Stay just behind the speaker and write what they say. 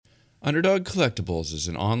Underdog Collectibles is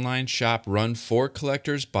an online shop run for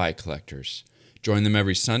collectors by collectors. Join them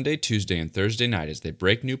every Sunday, Tuesday, and Thursday night as they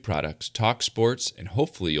break new products, talk sports, and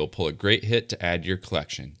hopefully you'll pull a great hit to add to your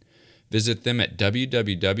collection. Visit them at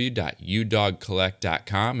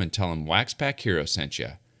www.udogcollect.com and tell them Wax Pack Hero sent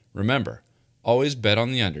you. Remember, always bet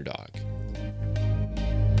on the underdog.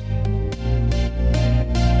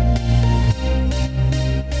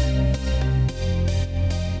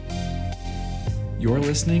 You're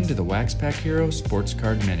listening to the Wax Pack Hero Sports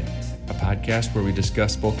Card Minute, a podcast where we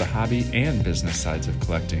discuss both the hobby and business sides of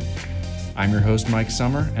collecting. I'm your host, Mike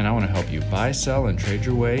Summer, and I want to help you buy, sell, and trade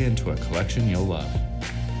your way into a collection you'll love.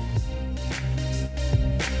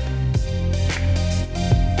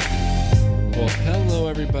 Well, hello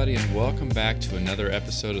everybody, and welcome back to another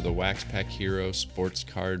episode of the Wax Pack Hero Sports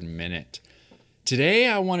Card Minute. Today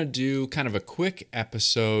I want to do kind of a quick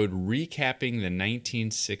episode recapping the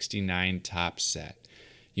 1969 Topps set.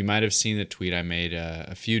 You might have seen the tweet I made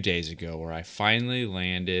a few days ago where I finally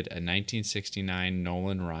landed a 1969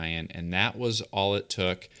 Nolan Ryan, and that was all it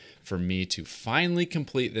took for me to finally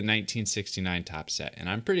complete the 1969 Topps set. And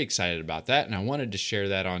I'm pretty excited about that, and I wanted to share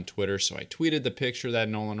that on Twitter, so I tweeted the picture of that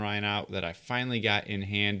Nolan Ryan out that I finally got in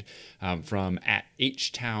hand from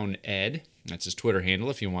 @HTownEd. That's his Twitter handle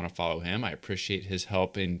if you want to follow him. I appreciate his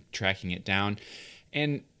help in tracking it down.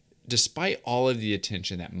 And despite all of the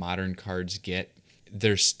attention that modern cards get,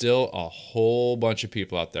 there's still a whole bunch of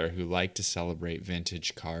people out there who like to celebrate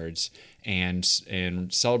vintage cards and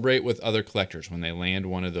celebrate with other collectors when they land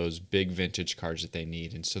one of those big vintage cards that they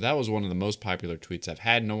need. And so that was one of the most popular tweets I've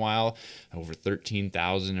had in a while. Over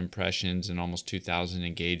 13,000 impressions and almost 2,000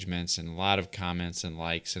 engagements and a lot of comments and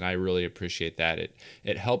likes. And I really appreciate that.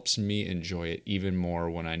 It helps me enjoy it even more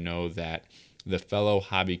when I know that the fellow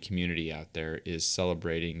hobby community out there is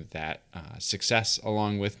celebrating that success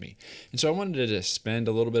along with me. And so I wanted to spend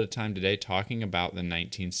a little bit of time today talking about the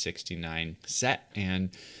 1969 set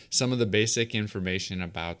and some of the basic information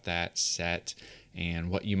about that set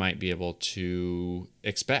and what you might be able to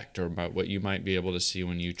expect or about what you might be able to see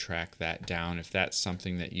when you track that down if that's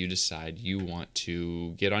something that you decide you want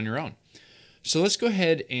to get on your own. So let's go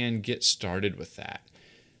ahead and get started with that.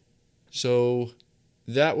 So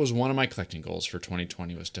that was one of my collecting goals for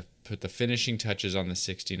 2020 was to put the finishing touches on the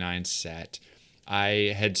 69 set.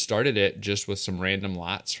 I had started it just with some random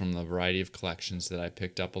lots from the variety of collections that I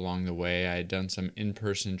picked up along the way. I had done some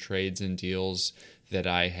in-person trades and deals that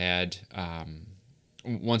I had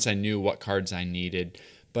once I knew what cards I needed.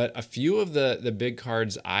 But a few of the big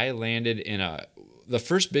cards I landed in the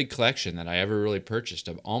first big collection that I ever really purchased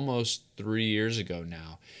of almost 3 years ago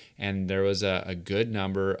now. And there was a good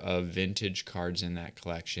number of vintage cards in that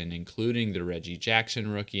collection, including the Reggie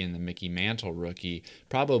Jackson rookie and the Mickey Mantle rookie,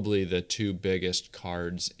 probably the two biggest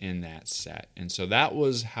cards in that set. And so that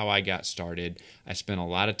was how I got started. I spent a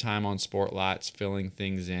lot of time on Sport Lots filling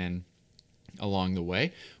things in along the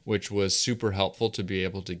way, which was super helpful to be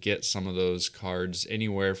able to get some of those cards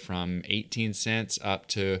anywhere from 18 cents up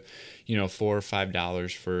to, $4 or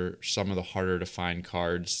 $5 for some of the harder to find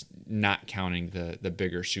cards, not counting the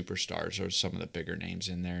bigger superstars or some of the bigger names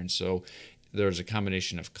in there. And so there's a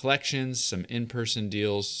combination of collections, some in-person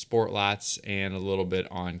deals, Sport Lots, and a little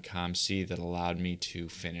bit on ComC that allowed me to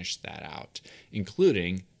finish that out,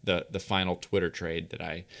 including the final Twitter trade that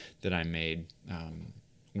I made,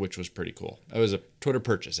 which was pretty cool. It was a Twitter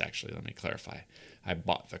purchase, actually. Let me clarify. I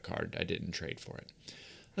bought the card. I didn't trade for it.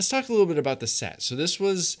 Let's talk a little bit about the set. So this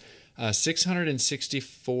was a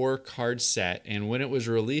 664 card set, and when it was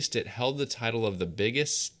released, it held the title of the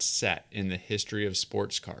biggest set in the history of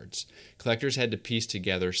sports cards. Collectors had to piece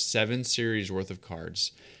together 7 series worth of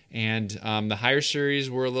cards, and the higher series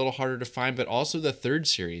were a little harder to find, but also the third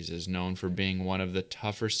series is known for being one of the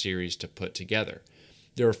tougher series to put together.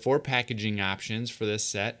 There are 4 packaging options for this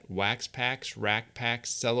set: wax packs, rack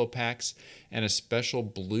packs, cello packs, and a special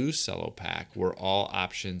blue cello pack were all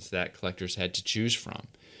options that collectors had to choose from.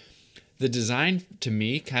 The design, to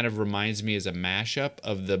me, kind of reminds me as a mashup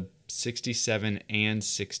of the 67 and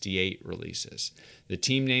 68 releases. The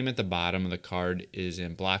team name at the bottom of the card is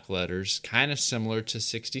in block letters, kind of similar to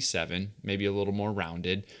 67, maybe a little more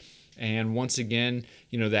rounded. And once again,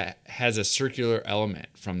 that has a circular element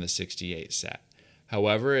from the 68 set.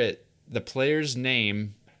 However, the player's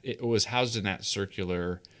name, it was housed in that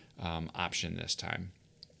circular option this time.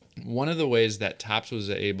 One of the ways that Topps was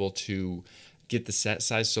able to get the set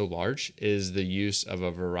size so large is the use of a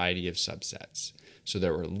variety of subsets. So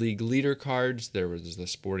there were league leader cards, there was the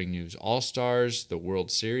Sporting News All-Stars, the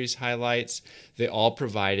World Series highlights. They all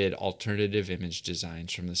provided alternative image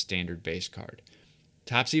designs from the standard base card.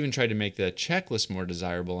 Topps even tried to make the checklist more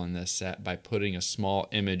desirable in this set by putting a small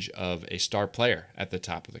image of a star player at the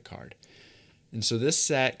top of the card. And so this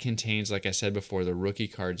set contains, like I said before, the rookie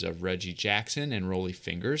cards of Reggie Jackson and Rollie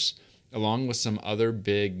Fingers, along with some other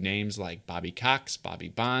big names like Bobby Cox, Bobby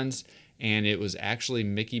Bonds, and it was actually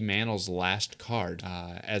Mickey Mantle's last card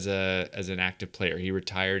as an active player. He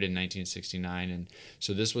retired in 1969, and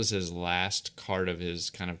so this was his last card of his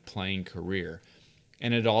kind of playing career.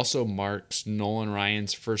 And it also marks Nolan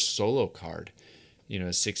Ryan's first solo card.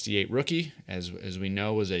 A 68 rookie, as we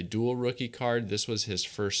know, was a dual rookie card. This was his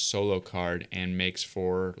first solo card and makes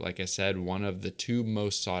for, like I said, one of the two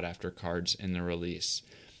most sought after cards in the release.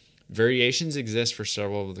 Variations exist for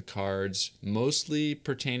several of the cards, mostly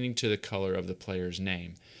pertaining to the color of the player's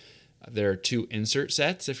name. There are two insert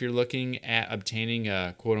sets if you're looking at obtaining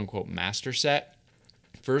a quote-unquote master set.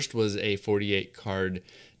 First was a 48 card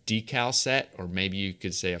decal set, or maybe you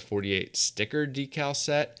could say a 48 sticker decal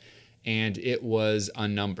set, and it was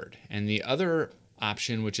unnumbered. And the other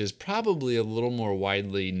option, which is probably a little more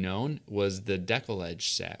widely known, was the Deckle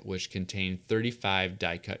Edge set, which contained 35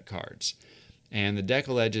 die-cut cards. And the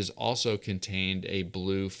Deckle Edges also contained a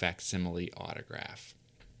blue facsimile autograph.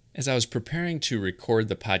 As I was preparing to record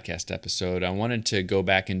the podcast episode, I wanted to go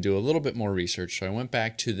back and do a little bit more research. So I went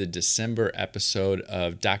back to the December episode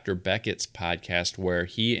of Dr. Beckett's podcast where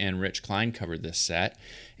he and Rich Klein covered this set.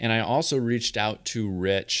 And I also reached out to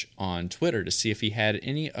Rich on Twitter to see if he had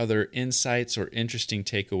any other insights or interesting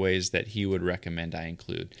takeaways that he would recommend I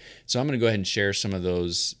include. So I'm going to go ahead and share some of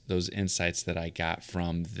those insights that I got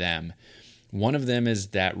from them. One of them is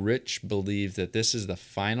that Rich believes that this is the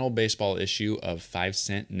final baseball issue of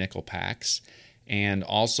 5-cent nickel packs. And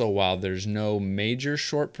also, while there's no major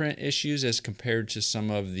short print issues as compared to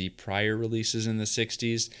some of the prior releases in the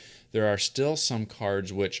 60s, there are still some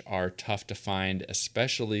cards which are tough to find,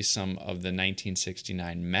 especially some of the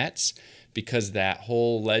 1969 Mets, because that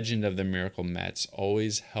whole legend of the Miracle Mets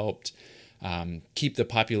always helped keep the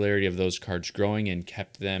popularity of those cards growing and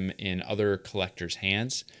kept them in other collectors'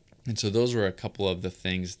 hands. And so those were a couple of the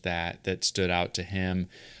things that stood out to him.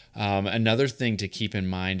 Another thing to keep in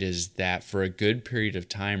mind is that for a good period of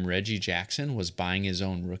time, Reggie Jackson was buying his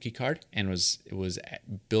own rookie card and was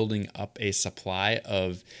building up a supply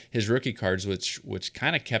of his rookie cards, which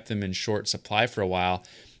kind of kept them in short supply for a while.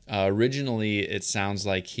 Originally, it sounds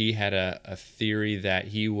like he had a theory that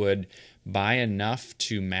he would buy enough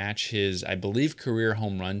to match his, I believe, career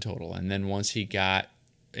home run total. And then once he got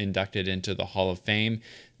inducted into the Hall of Fame,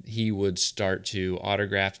 he would start to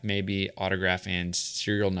autograph and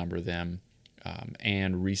serial number them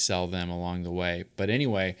and resell them along the way. But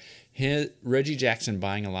anyway, Reggie Jackson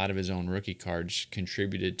buying a lot of his own rookie cards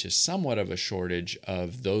contributed to somewhat of a shortage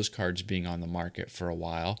of those cards being on the market for a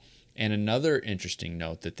while. And another interesting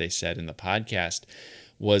note that they said in the podcast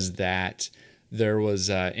was that there was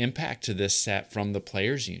impact to this set from the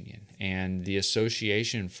Players Union. And the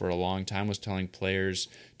association for a long time was telling players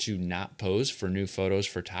to not pose for new photos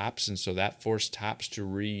for Topps. And so that forced Topps to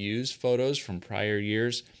reuse photos from prior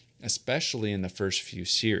years, especially in the first few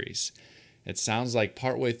series. It sounds like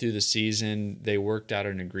partway through the season, they worked out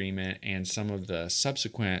an agreement, and some of the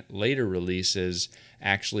subsequent later releases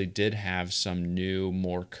actually did have some new,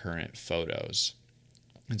 more current photos.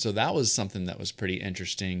 And so that was something that was pretty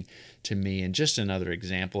interesting to me, and just another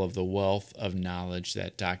example of the wealth of knowledge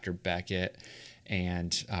that Dr. Beckett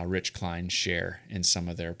and Rich Klein share in some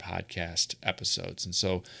of their podcast episodes. And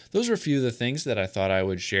so those are a few of the things that I thought I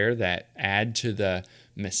would share that add to the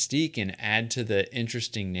mystique and add to the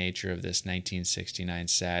interesting nature of this 1969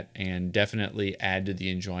 set, and definitely add to the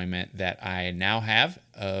enjoyment that I now have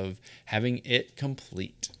of having it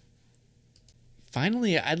complete.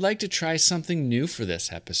 Finally, I'd like to try something new for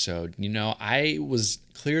this episode. I was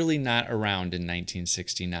clearly not around in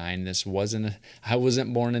 1969. I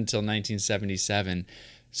wasn't born until 1977,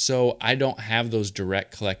 so I don't have those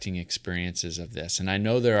direct collecting experiences of this. And I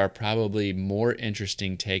know there are probably more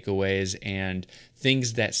interesting takeaways and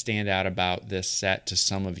things that stand out about this set to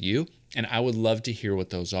some of you, and I would love to hear what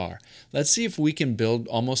those are. Let's see if we can build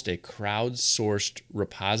almost a crowdsourced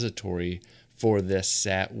repository for this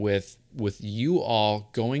set with you all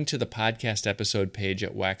going to the podcast episode page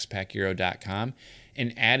at waxpackhero.com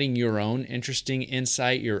and adding your own interesting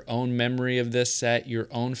insight, your own memory of this set, your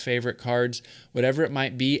own favorite cards, whatever it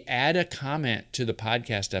might be. Add a comment to the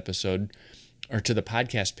podcast episode or to the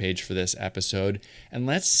podcast page for this episode, and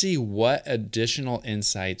let's see what additional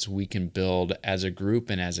insights we can build as a group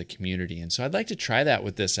and as a community. And so I'd like to try that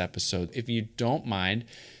with this episode. If you don't mind,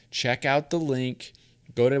 check out the link.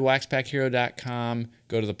 Go to waxpackhero.com,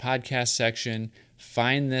 go to the podcast section,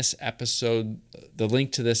 find this episode, the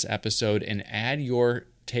link to this episode, and add your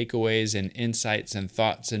takeaways and insights and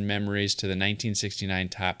thoughts and memories to the 1969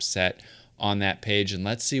 Topps set on that page, and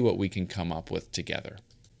let's see what we can come up with together.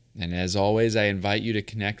 And as always, I invite you to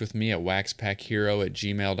connect with me at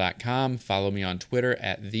waxpackhero@gmail.com. Follow me on Twitter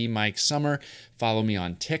at @TheMikeSummer. Follow me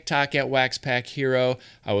on TikTok at waxpackhero.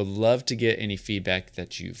 I would love to get any feedback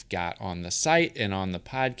that you've got on the site and on the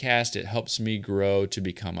podcast. It helps me grow to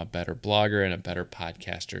become a better blogger and a better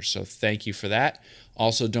podcaster. So thank you for that.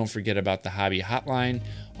 Also, don't forget about the Hobby Hotline.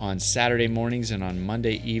 On Saturday mornings and on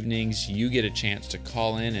Monday evenings, you get a chance to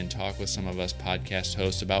call in and talk with some of us podcast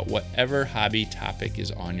hosts about whatever hobby topic is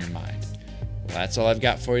on your mind. Well, that's all I've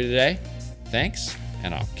got for you today. Thanks,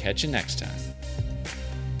 and I'll catch you next time.